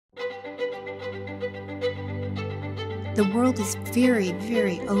The world is very,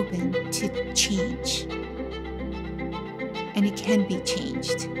 very open to change, and it can be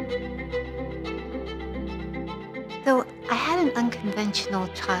changed. So I had an unconventional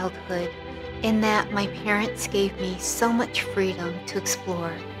childhood in that my parents gave me so much freedom to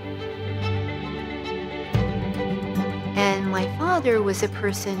explore. And my father was a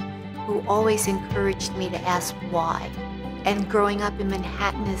person who always encouraged me to ask why. And growing up in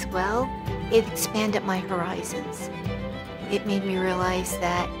Manhattan as well, it expanded my horizons. It made me realize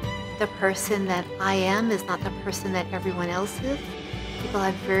that the person that I am is not the person that everyone else is. People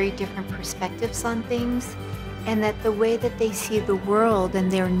have very different perspectives on things, and that the way that they see the world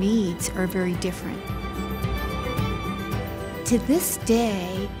and their needs are very different. To this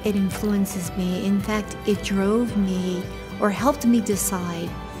day, it influences me. In fact, it drove me or helped me decide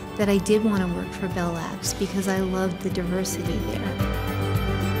that I did want to work for Bell Labs because I loved the diversity there.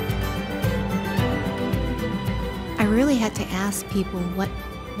 I really had to ask people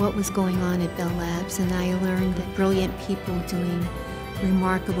what was going on at Bell Labs, and I learned that brilliant people doing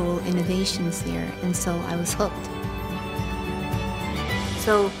remarkable innovations there, and so I was hooked.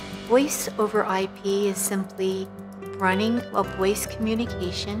 So voice over IP is simply running a voice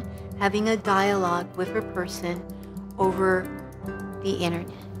communication, having a dialogue with a person over the internet.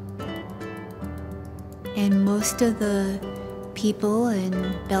 And most of the people in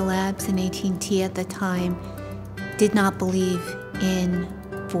Bell Labs and AT&T at the time did not believe in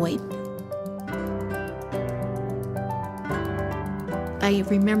VoIP. I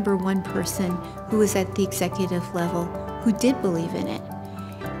remember one person who was at the executive level who did believe in it.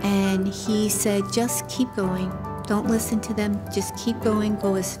 And he said, just keep going. Don't listen to them. Just keep going.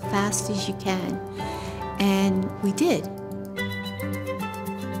 Go as fast as you can. And we did.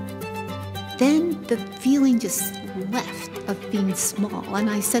 Then the feeling just left of being small, and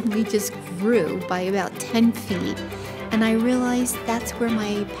I suddenly just grew by about 10 feet. And I realized that's where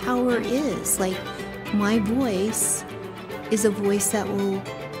my power is. Like, my voice is a voice that will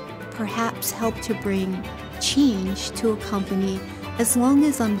perhaps help to bring change to a company as long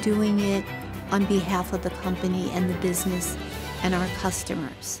as I'm doing it on behalf of the company and the business and our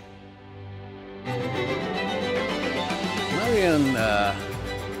customers. Marian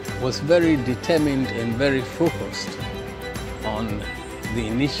was very determined and very focused on the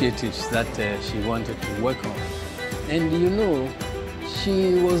initiatives that she wanted to work on. And you know,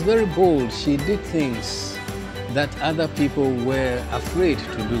 she was very bold. She did things that other people were afraid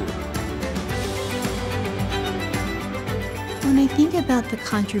to do. When I think about the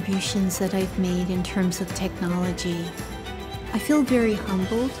contributions that I've made in terms of technology, I feel very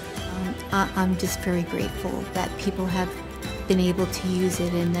humbled. I'm just very grateful that people have been able to use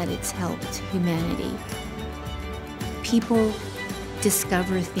it and that it's helped humanity. People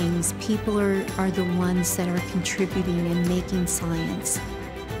discover things. People are the ones that are contributing and making science.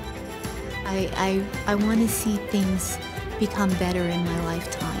 I want to see things become better in my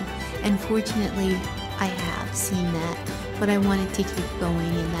lifetime. And fortunately, I have seen that, but I wanted to keep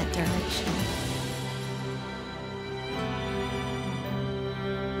going in that direction.